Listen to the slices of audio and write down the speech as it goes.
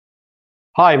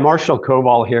Hi, Marshall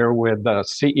Koval here with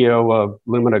CEO of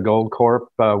Lumina Gold Corp.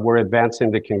 We're advancing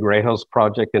the Cangrejos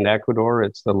project in Ecuador.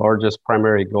 It's the largest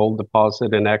primary gold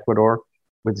deposit in Ecuador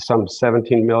with some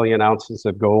 17 million ounces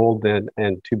of gold and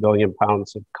 2 billion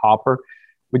pounds of copper.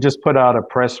 We just put out a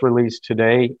press release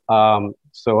today,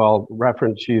 so I'll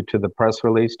reference you to the press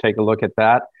release. Take a look at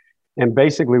that. And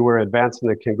basically, we're advancing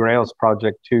the Cangrejos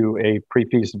project to a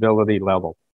pre-feasibility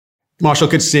level. Marshall,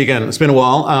 good to see you again. It's been a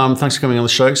while. Thanks for coming on the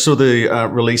show. So the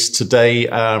release today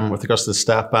with regards to the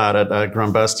step out at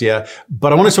Gran Bestia.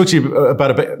 But I want to talk to you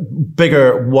about a bit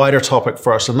bigger, wider topic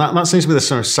first. And that seems to be the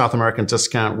sort of South American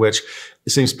discount, which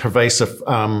seems pervasive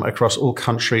across all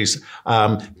countries.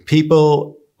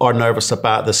 People are nervous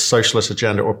about the socialist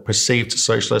agenda or perceived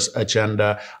socialist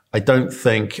agenda. I don't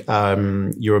think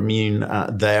you're immune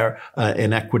there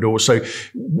in Ecuador. So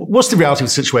what's the reality of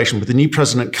the situation with the new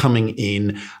president coming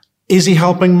in? Is he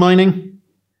helping mining?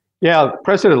 Yeah,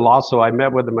 President Lasso, I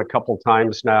met with him a couple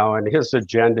times now, and his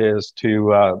agenda is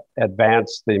to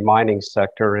advance the mining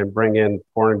sector and bring in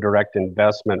foreign direct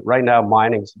investment. Right now,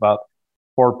 mining is about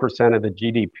 4% of the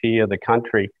GDP of the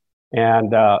country,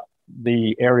 and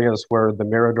the areas where the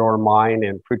Mirador mine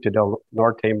and Fruta del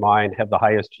Norte mine have the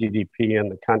highest GDP in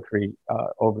the country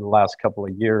over the last couple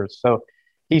of years. So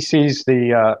he sees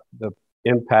the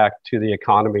impact to the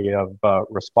economy of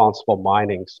responsible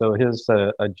mining. So his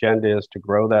agenda is to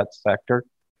grow that sector.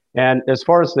 And as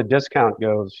far as the discount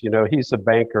goes, he's a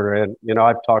banker, and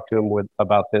I've talked to him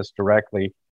about this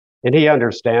directly, and he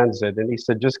understands it. And he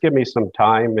said, just give me some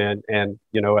time, and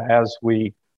as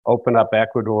we open up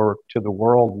Ecuador to the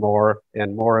world more,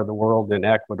 and more of the world in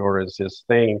Ecuador is his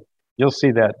thing, you'll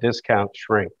see that discount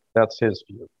shrink. That's his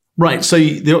view. Right. So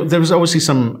there was obviously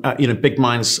some, big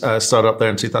mines started up there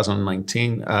in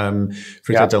 2019,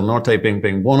 Fruta del Norte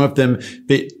being one of them.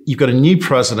 But you've got a new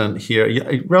president here,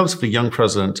 a relatively young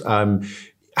president.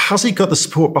 Has he got the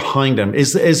support behind him?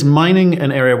 Is mining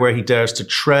an area where he dares to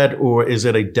tread, or is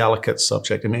it a delicate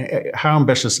subject? I mean, how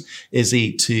ambitious is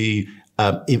he to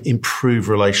improve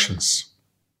relations?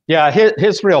 Yeah,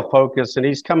 his real focus, and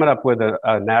he's coming up with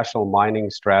a national mining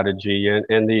strategy,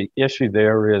 and the issue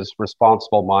there is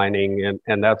responsible mining,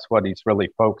 and that's what he's really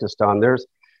focused on.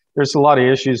 There's a lot of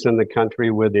issues in the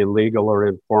country with illegal or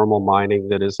informal mining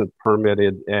that isn't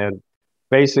permitted, and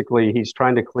basically he's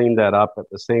trying to clean that up. At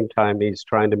the same time, he's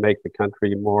trying to make the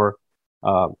country more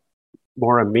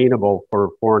amenable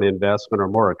for foreign investment, or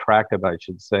more attractive, I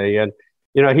should say. And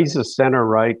he's a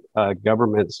center-right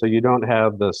government, so you don't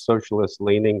have the socialist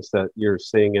leanings that you're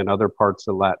seeing in other parts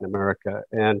of Latin America.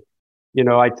 And,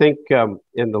 I think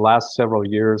in the last several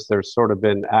years, there's sort of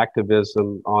been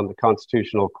activism on the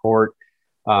Constitutional Court.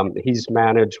 He's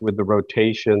managed with the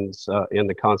rotations in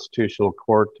the Constitutional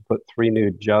Court to put 3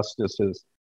 new justices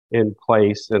in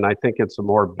place, and I think it's a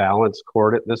more balanced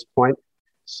court at this point.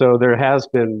 So there has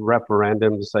been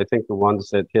referendums. I think the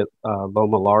ones that hit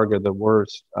Loma Larga the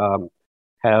worst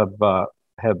have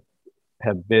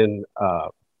been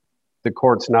the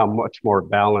court's now much more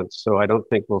balanced. So I don't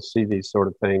think we'll see these sort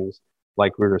of things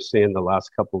like we were seeing the last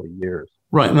couple of years.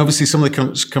 Right, and obviously some of the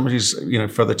countries,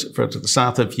 further to the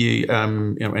south of you,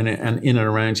 and in and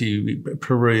around you,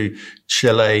 Peru,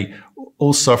 Chile,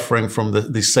 all suffering from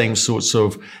the same sorts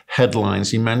of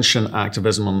headlines. You mentioned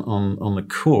activism on the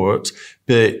court,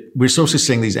 but we're also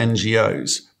seeing these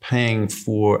NGOs paying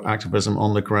for activism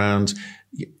on the ground,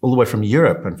 all the way from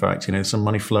Europe, in fact, some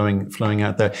money flowing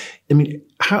out there. I mean,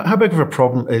 how big of a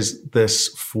problem is this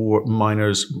for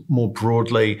miners more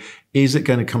broadly? Is it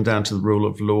going to come down to the rule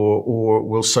of law, or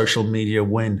will social media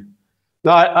win?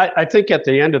 No, I think at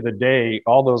the end of the day,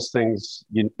 all those things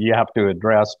you have to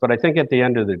address. But I think at the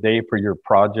end of the day, for your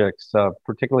projects,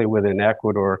 particularly within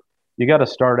Ecuador, you got to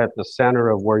start at the center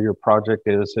of where your project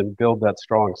is and build that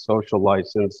strong social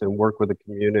license and work with the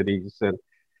communities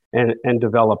and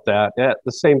develop that. At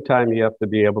the same time, you have to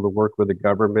be able to work with the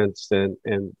governments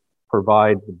and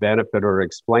provide the benefit or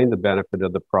explain the benefit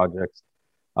of the projects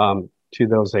to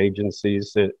those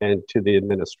agencies and to the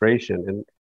administration. And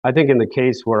I think in the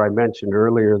case where I mentioned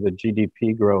earlier, the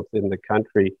GDP growth in the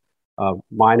country,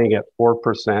 mining at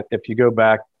 4%, if you go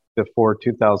back before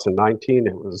 2019,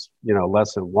 it was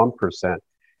less than 1%.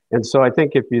 And so I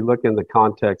think if you look in the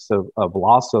context of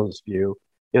Lasso's view,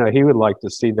 he would like to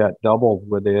see that doubled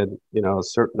within, a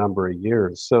certain number of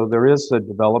years. So there is a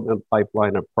development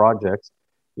pipeline of projects.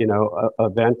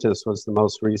 Aventus was the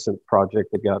most recent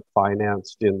project that got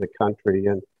financed in the country,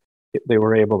 and they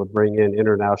were able to bring in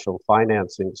international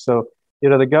financing. So,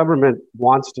 the government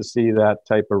wants to see that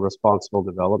type of responsible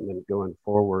development going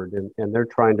forward, and they're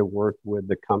trying to work with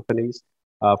the companies.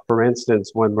 For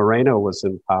instance, when Moreno was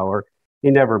in power,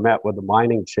 he never met with the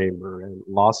mining chamber. And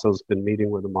Lasso's been meeting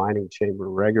with the mining chamber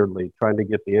regularly, trying to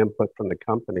get the input from the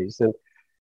companies. And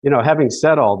having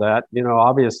said all that,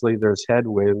 obviously there's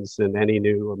headwinds in any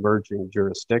new emerging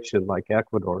jurisdiction like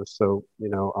Ecuador. So,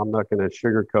 I'm not going to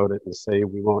sugarcoat it and say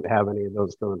we won't have any of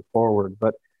those going forward.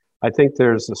 But I think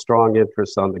there's a strong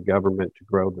interest on the government to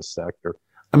grow the sector.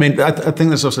 I mean, I think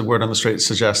there's also word on the street that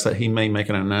suggests that he may make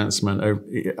an announcement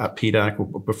at PDAC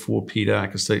or before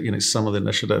PDAC as to, some of the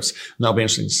initiatives. And that'll be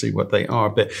interesting to see what they are.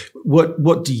 But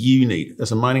what do you need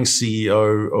as a mining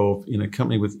CEO of, a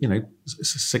company with,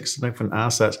 6 different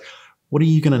assets? What are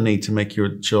you going to need to make your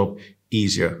job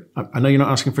easier? I know you're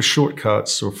not asking for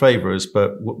shortcuts or favors,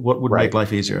 but what would make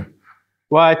life easier?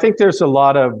 Well, I think there's a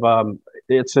lot of,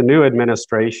 it's a new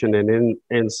administration, and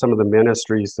in some of the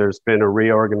ministries, there's been a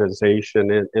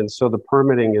reorganization. And so the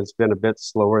permitting has been a bit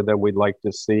slower than we'd like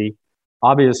to see.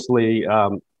 Obviously,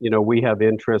 we have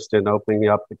interest in opening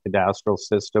up the cadastral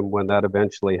system when that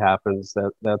eventually happens.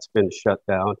 That's been shut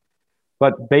down.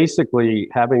 But basically,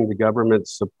 having the government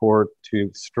support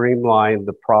to streamline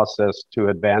the process to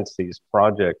advance these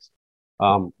projects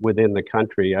within the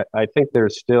country, I think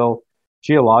there's still,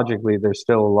 geologically, there's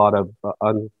still a lot of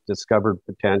undiscovered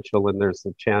potential, and there's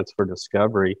a chance for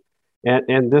discovery.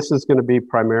 And this is going to be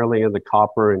primarily in the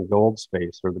copper and gold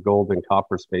space, or the gold and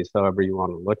copper space, however you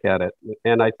want to look at it.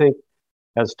 And I think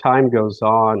as time goes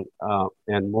on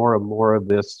and more of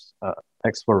this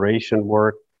exploration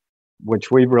work,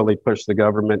 which we've really pushed the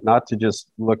government not to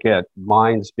just look at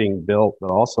mines being built,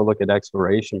 but also look at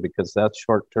exploration, because that's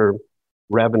short-term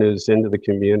revenues into the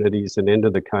communities and into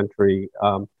the country.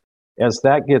 As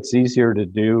that gets easier to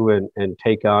do and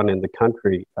take on in the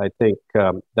country, I think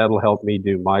that'll help me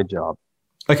do my job.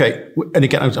 Okay. And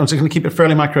again, I'm just going to keep it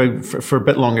fairly macro for a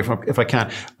bit longer if I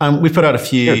can. We've put out a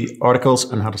few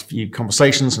articles and had a few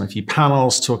conversations and a few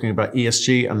panels talking about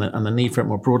ESG and the need for it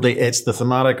more broadly. It's the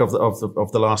thematic of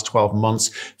the last 12 months.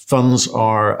 Funds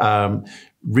are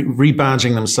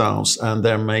rebadging themselves, and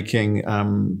they're making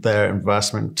their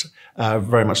investment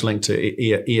very much linked to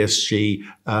ESG,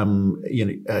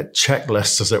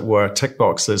 checklists, as it were, tick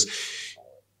boxes.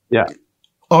 Yeah.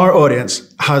 Our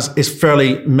audience is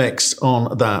fairly mixed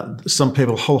on that. Some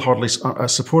people wholeheartedly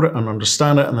support it and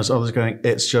understand it, and there's others going,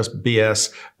 it's just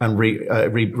BS and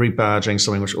rebadging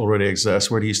something which already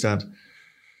exists. Where do you stand?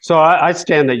 So I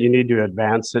stand that you need to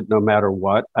advance it no matter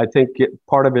what. I think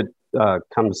part of it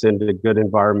comes into good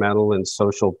environmental and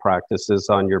social practices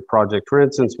on your project. For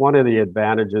instance, one of the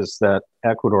advantages that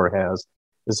Ecuador has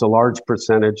is a large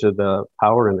percentage of the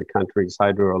power in the country is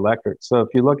hydroelectric. So if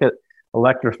you look at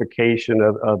electrification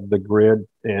of the grid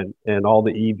and all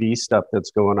the EV stuff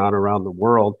that's going on around the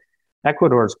world,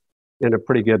 Ecuador's in a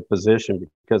pretty good position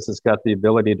because it's got the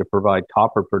ability to provide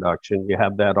copper production. You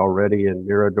have that already in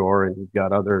Mirador, and you've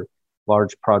got other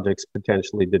large projects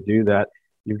potentially to do that.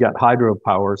 You've got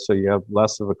hydropower, so you have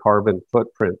less of a carbon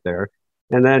footprint there.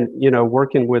 And then,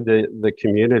 working with the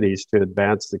communities to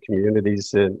advance the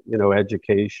communities in,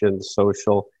 education,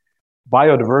 social.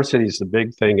 Biodiversity is the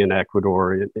big thing in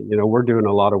Ecuador. We're doing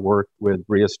a lot of work with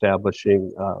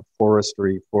reestablishing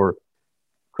forestry for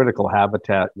critical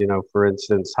habitat. For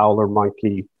instance, howler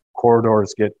monkey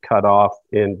corridors get cut off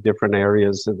in different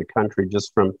areas of the country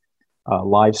just from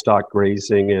livestock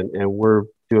grazing. And we're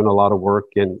doing a lot of work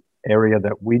in area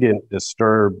that we didn't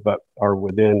disturb, but are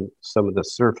within some of the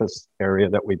surface area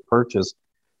that we purchased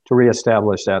to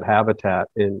reestablish that habitat.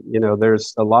 And,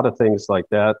 there's a lot of things like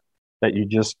that you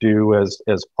just do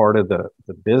as part of the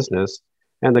business.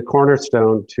 And the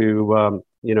cornerstone to,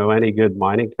 any good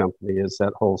mining company is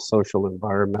that whole social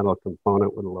environmental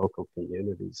component with local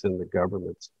communities and the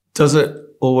governments. Does it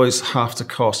always have to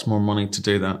cost more money to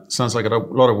do that? Sounds like a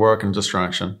lot of work and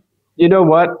distraction. You know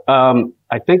what?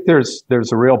 I think there's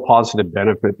a real positive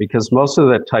benefit, because most of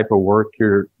that type of work,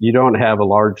 you don't have a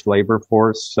large labor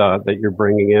force that you're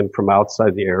bringing in from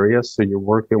outside the area. So you're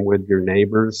working with your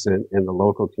neighbors and the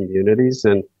local communities.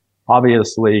 And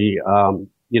obviously,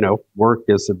 work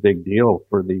is a big deal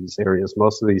for these areas.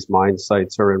 Most of these mine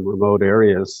sites are in remote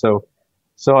areas. So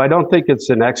I don't think it's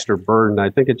an extra burden. I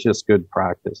think it's just good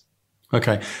practice.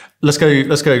 Okay. Let's go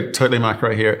totally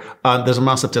macro here. There's a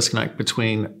massive disconnect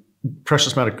between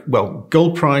precious metal,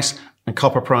 gold price and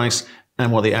copper price,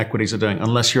 and what the equities are doing,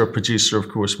 unless you're a producer, of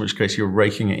course, in which case you're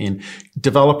raking it in.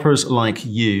 Developers like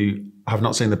you have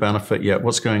not seen the benefit yet.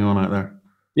 What's going on out there?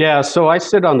 Yeah, so I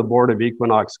sit on the board of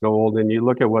Equinox Gold, and you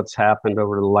look at what's happened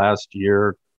over the last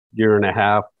year and a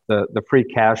half, the free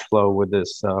cash flow with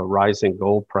this rising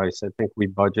gold price. I think we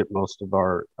budget most of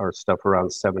our stuff around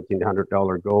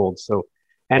 $1,700 gold. So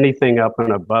anything up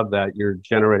and above that, you're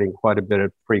generating quite a bit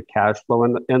of free cash flow.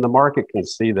 And the market can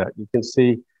see that. You can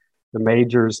see the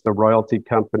majors, the royalty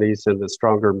companies, and the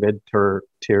stronger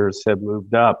mid-tiers have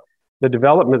moved up. The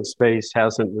development space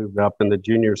hasn't moved up in the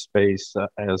junior space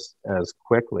as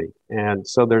quickly. And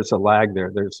so there's a lag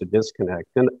there. There's a disconnect.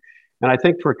 And I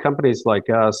think for companies like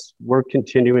us, we're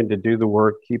continuing to do the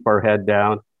work, keep our head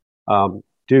down,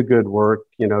 do good work.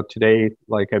 You know, today,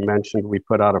 like I mentioned, we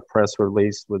put out a press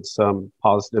release with some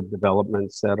positive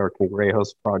developments at our Cangrejos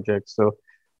project. So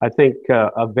I think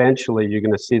eventually you're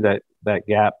going to see that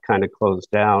gap kind of close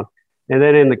down. And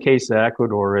then in the case of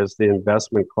Ecuador, as the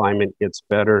investment climate gets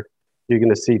better, you're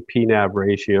going to see PNAV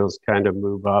ratios kind of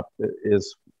move up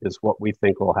is what we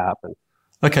think will happen.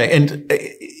 Okay, and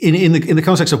in the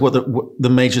context of what the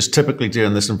majors typically do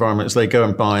in this environment is they go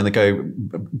and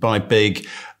buy big.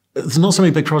 There's not so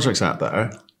many big projects out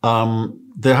there.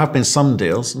 There have been some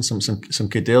deals and some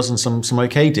good deals and some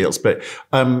okay deals, but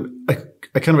I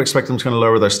kind of expect them to kind of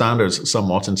lower their standards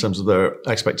somewhat in terms of their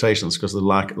expectations because of the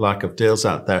lack of deals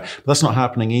out there. But that's not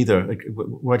happening either.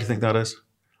 Why do you think that is?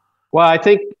 Well, I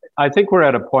think we're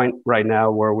at a point right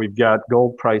now where we've got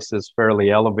gold prices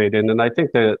fairly elevated, and I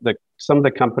think that some of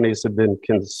the companies have been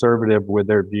conservative with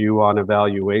their view on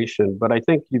evaluation. But I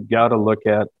think you've got to look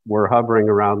at, we're hovering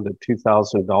around the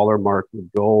 $2,000 mark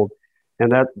with gold,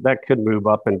 and that could move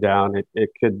up and down. It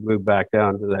could move back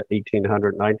down to that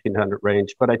 1,800, 1,900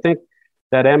 range. But I think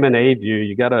that M&A view,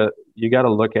 you gotta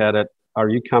look at it. Are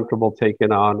you comfortable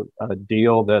taking on a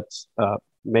deal that's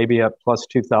maybe a plus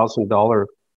 $2,000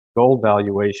 gold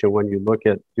valuation when you look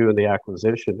at doing the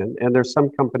acquisition? And there's some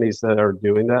companies that are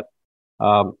doing that.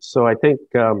 So I think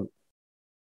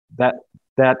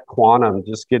that quantum,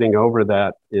 just getting over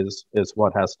that is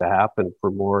what has to happen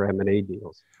for more M&A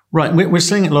deals. Right. We're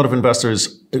seeing a lot of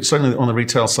investors, certainly on the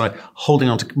retail side, holding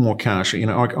on to more cash. You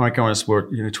know, our guys were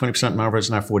 20% on average,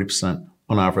 now 40%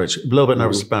 on average. A little bit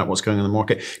nervous about what's going on in the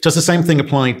market. Does the same thing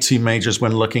apply to majors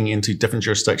when looking into different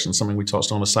jurisdictions, something we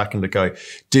touched on a second ago?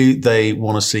 Do they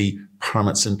want to see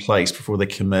permits in place before they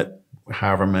commit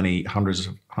however many hundreds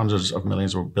of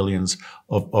millions or billions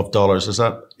of dollars? Is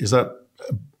that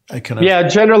a kind of... Yeah,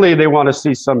 generally they want to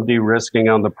see some de-risking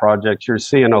on the projects. You're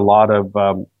seeing a lot of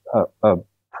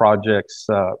projects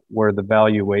where the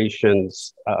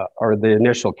valuations or the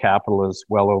initial capital is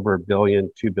well over $1 billion,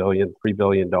 $2 billion, $3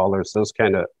 billion.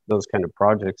 Those kind of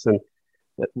projects, and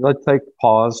let's take a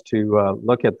pause to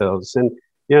look at those. And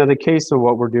you know, the case of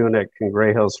what we're doing at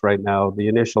Cangrejos right now, the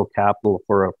initial capital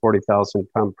for a 40,000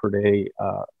 ton per day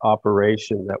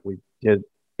operation that we did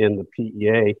in the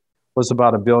PEA was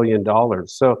about $1 billion.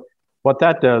 So what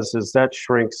that does is that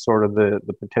shrinks sort of the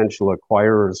potential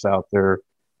acquirers out there.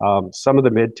 Some of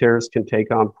the mid-tiers can take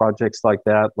on projects like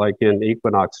that, like in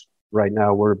Equinox right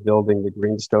now, we're building the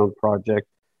Greenstone project.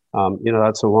 You know,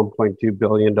 that's a $1.2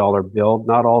 billion build.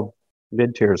 Not all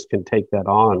mid-tiers can take that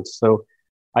on. So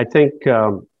I think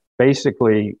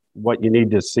basically what you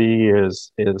need to see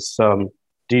is some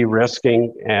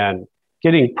de-risking and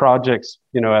getting projects,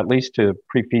 you know, at least to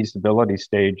pre-feasibility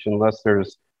stage, unless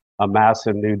there's a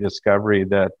massive new discovery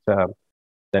that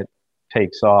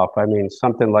takes off. I mean,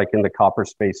 something like in the copper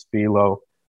space, Filo,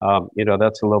 you know,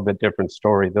 that's a little bit different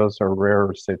story. Those are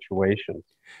rarer situations.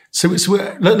 So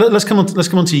let's come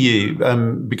on to you,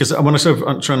 because I want to sort of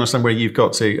try and understand where you've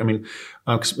got to. I mean,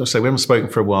 so we haven't spoken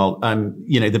for a while.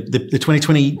 You know, the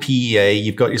 2020 PEA,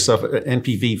 you've got yourself at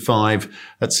NPV 5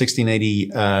 at 1680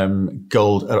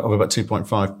 gold of about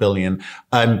 2.5 billion.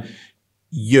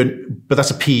 But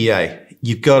that's a PEA.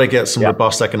 You've got to get some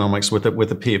robust economics with the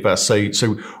PFS.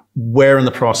 So where in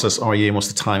the process are you, and what's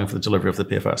the timing for the delivery of the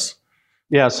PFS?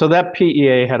 Yeah, so that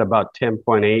PEA had about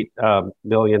 10.8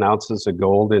 million ounces of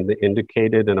gold in the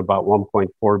indicated and about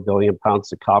 1.4 billion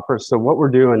pounds of copper. So what we're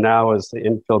doing now is the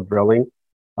infill drilling.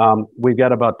 We've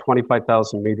got about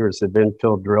 25,000 meters of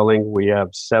infill drilling. We have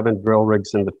 7 drill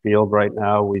rigs in the field right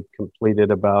now. We've completed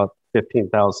about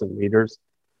 15,000 meters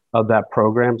of that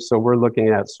program. So we're looking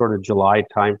at sort of July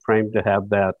timeframe to have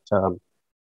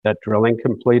that drilling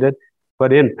completed.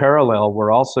 But in parallel,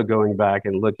 we're also going back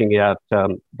and looking at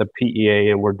the PEA,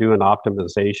 and we're doing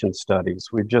optimization studies.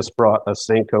 We've just brought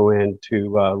Ausenco in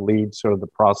to lead sort of the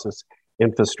process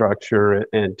infrastructure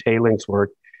and tailings work.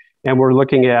 And we're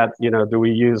looking at, you know, do we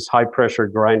use high pressure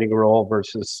grinding roll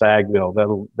versus SAG mill?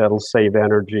 That'll save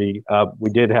energy.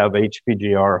 We did have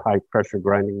HPGR, high pressure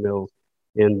grinding mills,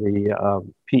 in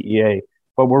the PEA.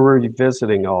 But we're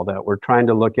revisiting all that. We're trying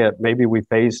to look at, maybe we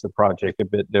phased the project a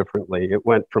bit differently. It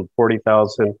went from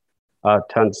 40,000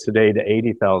 tons today to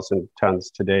 80,000 tons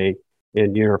today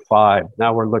in year 5.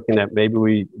 Now we're looking at maybe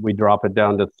we drop it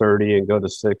down to 30 and go to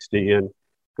 60. And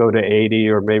go to 80,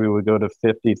 or maybe we go to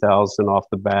 50,000 off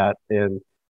the bat and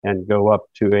go up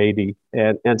to 80.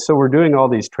 And so we're doing all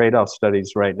these trade-off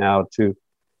studies right now to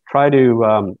try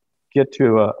to get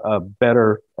to a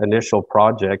better initial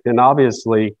project. And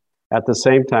obviously, at the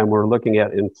same time, we're looking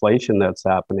at inflation that's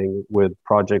happening with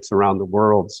projects around the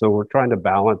world. So we're trying to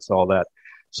balance all that.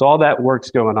 So all that work's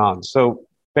going on. So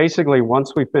basically,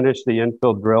 once we finish the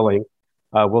infill drilling,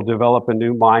 we'll develop a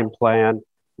new mine plan.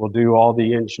 We'll do all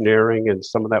the engineering, and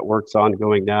some of that work's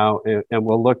ongoing now. And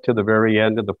we'll look to the very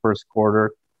end of the first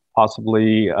quarter,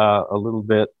 possibly a little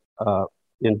bit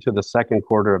into the second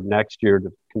quarter of next year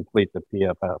to complete the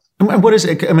PFS. And what is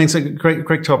it? I mean, it's a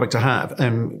great topic to have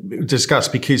discuss,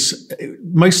 because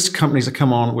most companies that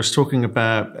come on, we're talking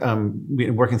about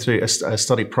working through a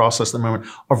study process at the moment,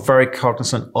 are very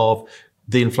cognizant of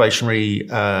the inflationary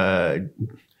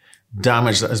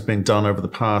damage that has been done over the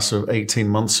past sort of 18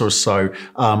 months or so,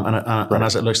 and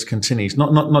as it looks to continue,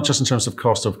 not just in terms of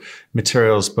cost of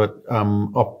materials, but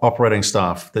operating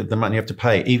staff, the money you have to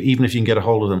pay, even if you can get a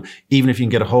hold of them, even if you can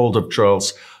get a hold of drill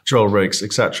rigs,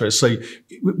 etc. So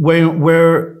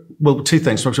well, two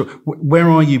things. Where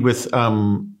are you with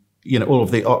all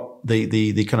of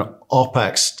the kind of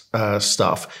OpEx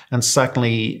stuff, and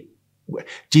secondly,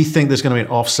 do you think there's going to be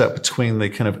an offset between the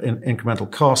kind of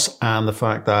incremental costs and the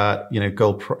fact that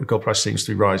gold price seems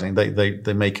to be rising?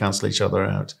 They may cancel each other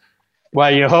out.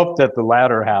 Well, you hope that the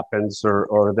latter happens,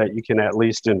 or that you can at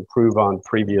least improve on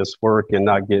previous work and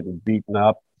not get beaten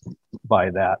up by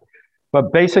that.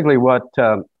 But basically, what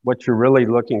you're really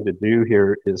looking to do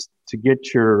here is to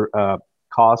get your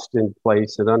cost in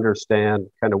place and understand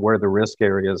kind of where the risk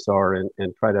areas are,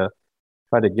 and try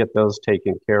to get those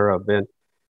taken care of. And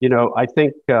I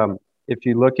think if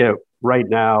you look at right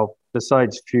now,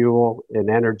 besides fuel and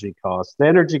energy costs, the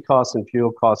energy costs and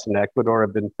fuel costs in Ecuador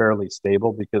have been fairly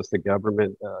stable because the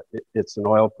government, it's an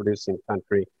oil producing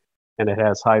country and it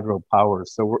has hydropower.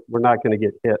 So we're not going to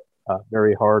get hit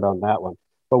very hard on that one.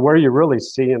 But where you're really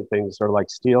seeing things are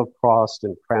like steel cost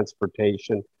and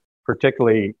transportation,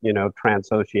 particularly,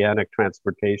 transoceanic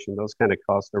transportation. Those kind of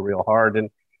costs are real hard. And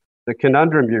the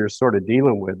conundrum you're sort of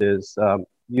dealing with is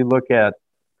you look at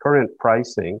current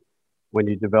pricing when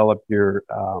you develop your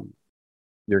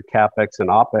CapEx and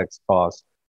OpEx costs,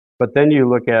 but then you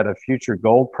look at a future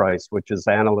gold price, which is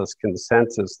analyst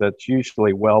consensus, that's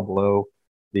usually well below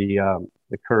the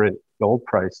current gold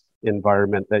price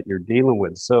environment that you're dealing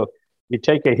with. So you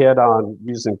take a hit on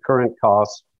using current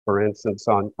costs, for instance,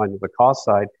 on the cost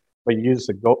side, but you use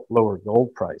a lower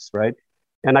gold price, right?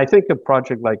 And I think a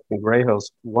project like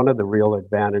Cangrejos, one of the real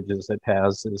advantages it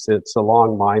has is it's a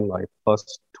long mine life,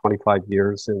 plus 25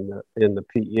 years in the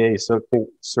PEA, so it can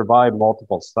survive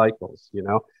multiple cycles,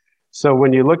 So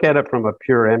when you look at it from a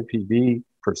pure NPV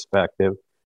perspective,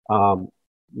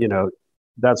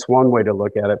 that's one way to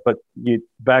look at it. But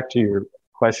back to your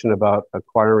question about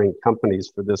acquiring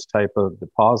companies for this type of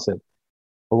deposit,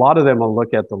 a lot of them will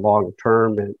look at the long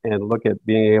term and look at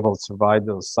being able to survive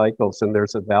those cycles, and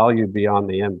there's a value beyond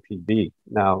the NPV.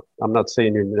 Now, I'm not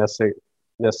saying you're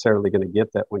necessarily going to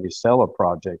get that when you sell a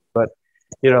project, but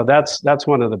that's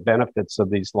one of the benefits of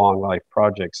these long life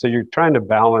projects. So you're trying to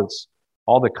balance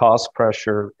all the cost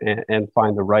pressure and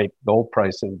find the right gold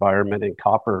price environment and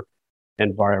copper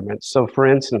environment. So for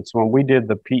instance, when we did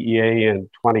the PEA in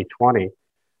 2020,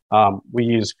 we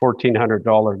used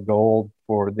 $1,400 gold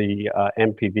for the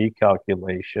NPV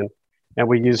calculation, and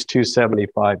we used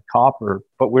 $275 copper,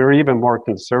 but we were even more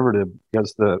conservative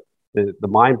because the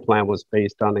mine plan was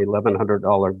based on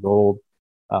 $1,100 gold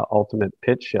ultimate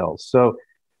pit shells. So,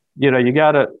 you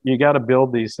gotta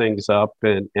build these things up,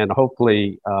 and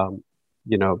hopefully,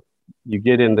 you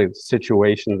get in the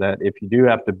situation that if you do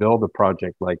have to build a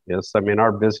project like this, I mean,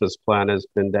 our business plan has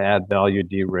been to add value,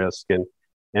 de-risk,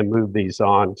 and move these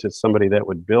on to somebody that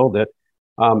would build it.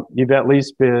 You've at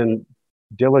least been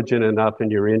diligent enough in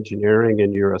your engineering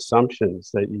and your assumptions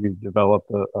that you develop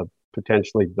a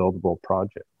potentially buildable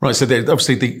project. Right. So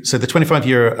obviously the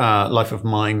 25-year life of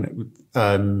mine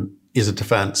is a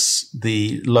defense.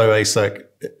 The low AISC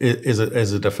is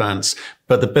a defense,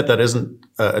 but the bit that isn't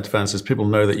a defense is people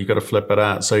know that you've got to flip it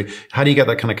out. So how do you get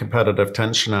that kind of competitive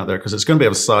tension out there? Because it's going to be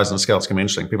of a size and scale. It's going to be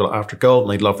interesting. People are after gold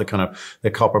and they love the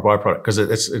copper byproduct because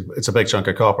it's a big chunk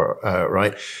of copper,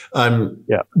 right?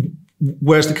 Yeah.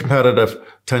 Where's the competitive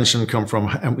tension come from?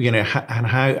 And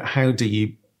how do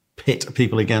you pit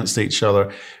people against each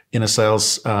other in a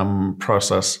sales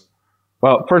process?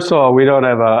 Well, first of all, we don't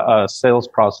have a sales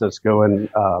process going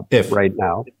right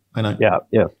now. I know.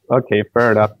 Yeah. Okay,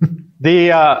 fair enough.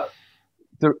 The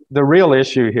real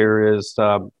issue here is,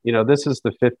 this is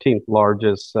the 15th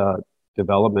largest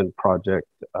development project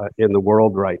in the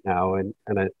world right now, and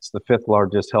it's the fifth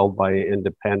largest held by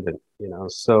independent.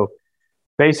 So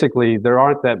basically, there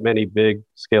aren't that many big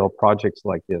scale projects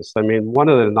like this. I mean, one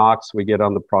of the knocks we get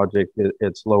on the project is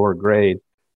it's lower grade,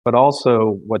 but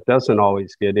also what doesn't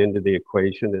always get into the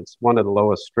equation, it's one of the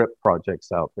lowest strip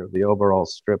projects out there. The overall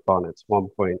strip on it's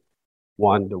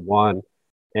 1.1 to 1.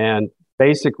 And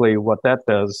basically what that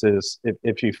does is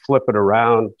if you flip it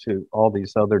around to all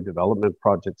these other development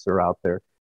projects that are out there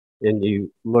and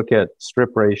you look at strip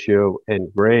ratio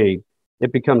and grade,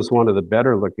 it becomes one of the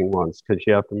better looking ones because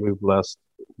you have to move less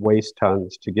waste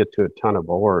tons to get to a ton of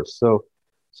ore. So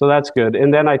that's good.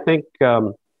 And then I think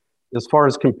as far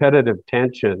as competitive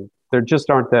tension, there just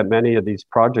aren't that many of these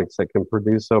projects that can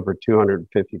produce over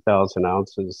 250,000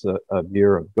 ounces a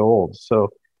year of gold. So,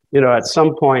 at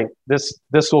some point, this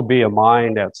will be a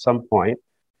mine at some point.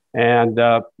 And,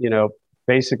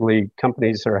 basically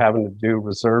companies are having to do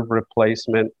reserve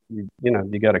replacement. You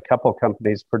got a couple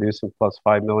companies producing plus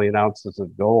 5 million ounces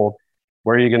of gold.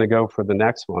 Where are you going to go for the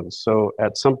next one? So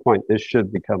at some point, this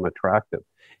should become attractive.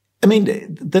 I mean,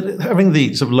 having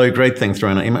the sort of low grade thing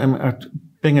thrown at you,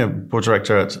 being a board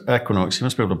director at Equinox, you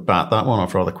must be able to bat that one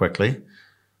off rather quickly,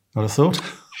 I'd have thought.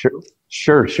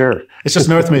 Sure. It's just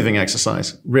an earth moving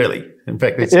exercise, really. In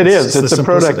fact, it's a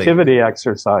productivity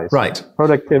exercise. Right.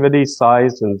 Productivity,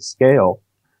 size, and scale.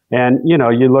 And,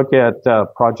 you look at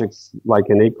projects like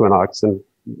an Equinox, and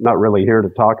not really here to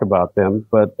talk about them,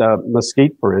 but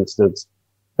Mesquite, for instance,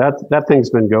 that thing's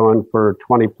been going for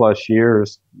 20 plus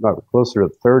years, closer to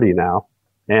 30 now.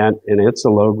 And it's a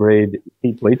low grade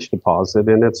heap leach deposit,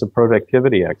 and it's a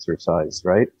productivity exercise,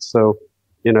 right? So,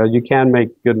 you can make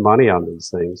good money on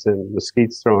these things, and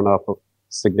Mesquite's throwing off a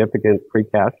significant free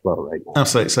cash flow right now.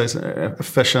 Absolutely. So it's an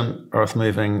efficient earth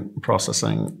moving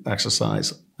processing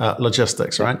exercise,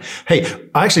 logistics, right? Hey,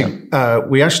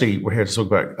 we actually were here to talk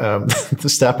about the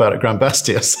step out at Gran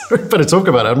Bestia. So we better talk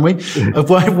about it, haven't we?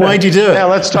 Why do you do it? Yeah,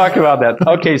 let's talk about that.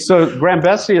 Okay, so Gran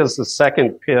Bestia is the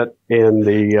second pit in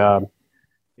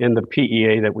the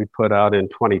PEA that we put out in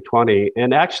 2020.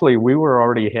 And actually, we were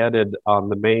already headed on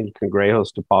the main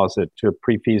Cangrejos deposit to a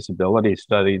pre-feasibility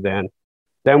study then.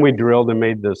 Then we drilled and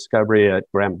made the discovery at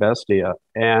Gran Bestia.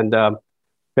 And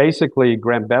basically,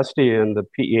 Gran Bestia in the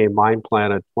PEA mine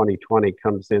plan of 2020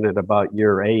 comes in at about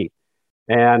year 8.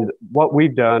 And what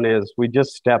we've done is we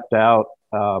just stepped out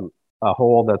a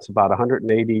hole that's about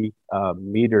 180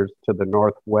 meters to the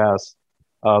northwest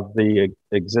of the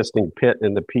existing pit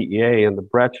in the PEA, and the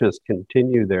breccias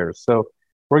continue there. So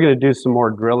we're going to do some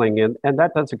more drilling, and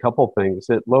that does a couple things.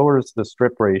 It lowers the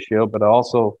strip ratio, but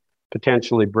also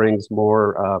potentially brings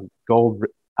more gold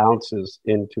ounces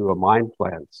into a mine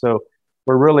plan. So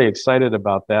we're really excited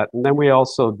about that. And then we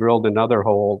also drilled another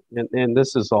hole, and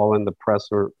this is all in the press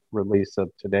release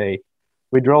of today.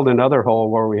 We drilled another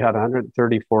hole where we had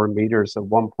 134 meters of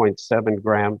 1.17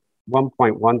 grams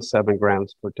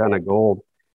per ton of gold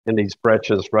in these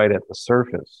breccias right at the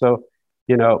surface. So,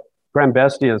 Gran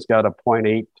Bestia's got a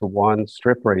 0.8 to 1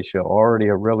 strip ratio, already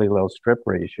a really low strip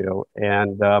ratio.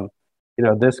 And,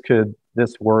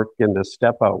 this work and the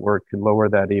step out work could lower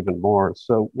that even more.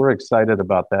 So we're excited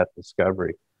about that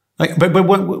discovery. But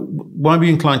why are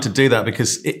you inclined to do that?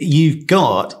 Because you've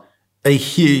got a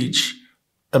huge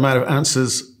amount of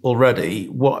ounces already.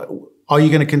 What are you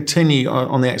going to continue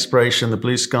on the exploration, the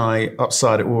blue sky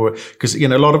upside, or because a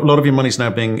lot of your money's now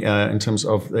being in terms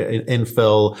of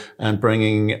infill and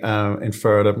bringing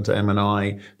inferred up into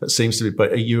M&I. That seems to be.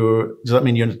 But does that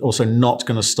mean you're also not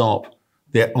going to stop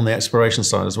on the exploration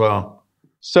side as well?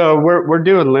 So we're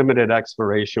doing limited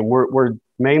exploration. We're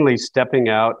mainly stepping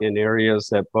out in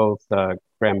areas at both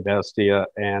Gran Bestia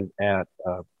and at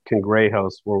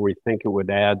Cangrejos, where we think it would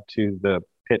add to the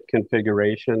pit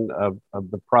configuration of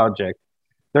the project.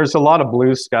 There's a lot of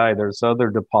blue sky. There's other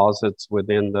deposits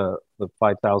within the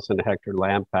 5,000 hectare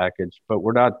land package, but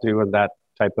we're not doing that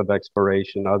type of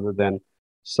exploration other than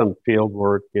some field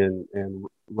work and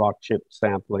rock chip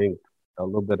sampling, a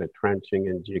little bit of trenching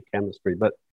and geochemistry.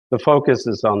 But the focus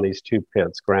is on these two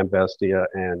pits, Gran Bestia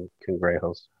and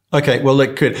Cangrejos. Okay, well,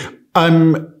 look, good.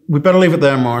 We better leave it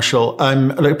there, Marshall. I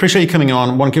appreciate you coming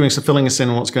on. One, filling us in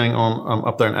on what's going on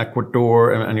up there in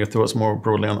Ecuador and your thoughts more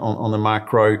broadly on the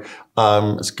macro.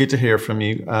 It's good to hear from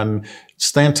you.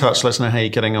 Stay in touch. Let us know how you're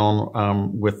getting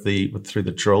on through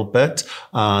the drill bit,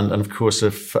 and of course,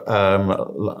 if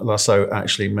Lasso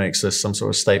actually makes this some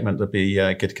sort of statement, it'd be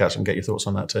good to catch and get your thoughts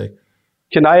on that too.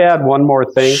 Can I add one more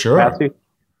thing, sure, Matthew?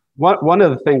 One of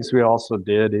the things we also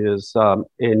did is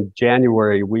in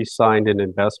January, we signed an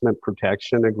investment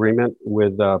protection agreement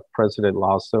with President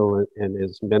Lasso and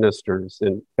his ministers.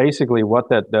 And basically, what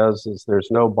that does is there's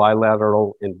no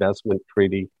bilateral investment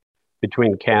treaty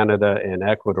between Canada and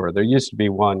Ecuador. There used to be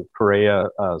one, Correa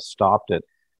stopped it.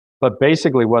 But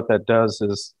basically, what that does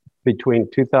is between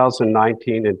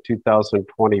 2019 and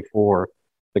 2024,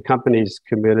 the company's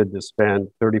committed to spend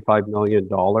 $35 million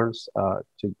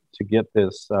to get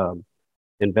this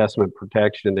investment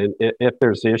protection. And if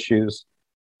there's issues,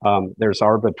 there's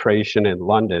arbitration in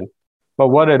London. But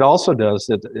what it also does,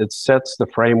 it sets the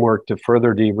framework to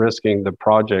further de-risking the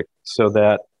project so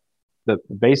that the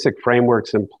basic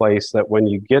framework's in place that when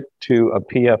you get to a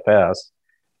PFS,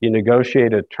 you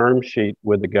negotiate a term sheet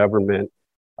with the government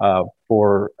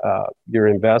for your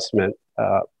investment,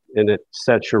 and it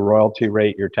sets your royalty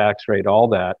rate, your tax rate, all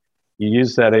that. You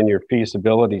use that in your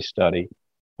feasibility study,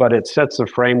 but it sets a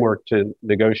framework to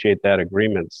negotiate that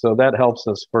agreement. So that helps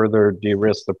us further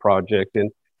de-risk the project.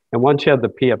 And once you have the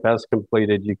PFS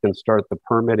completed, you can start the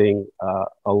permitting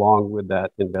along with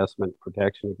that investment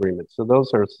protection agreement. So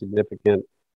those are significant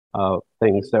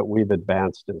things that we've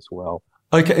advanced as well.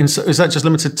 Okay, and so is that just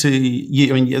limited to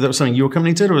you? I mean, that was something your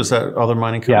company did, or was that other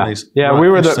mining companies? Yeah, right, we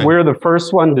were the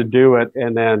first one to do it,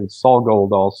 and then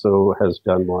SolGold also has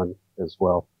done one as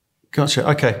well. Gotcha.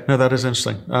 Okay, no, that is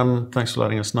interesting. Thanks for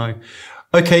letting us know.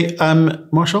 Okay,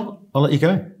 Marshall, I'll let you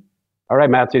go. All right,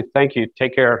 Matthew. Thank you.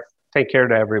 Take care. Take care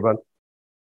to everyone.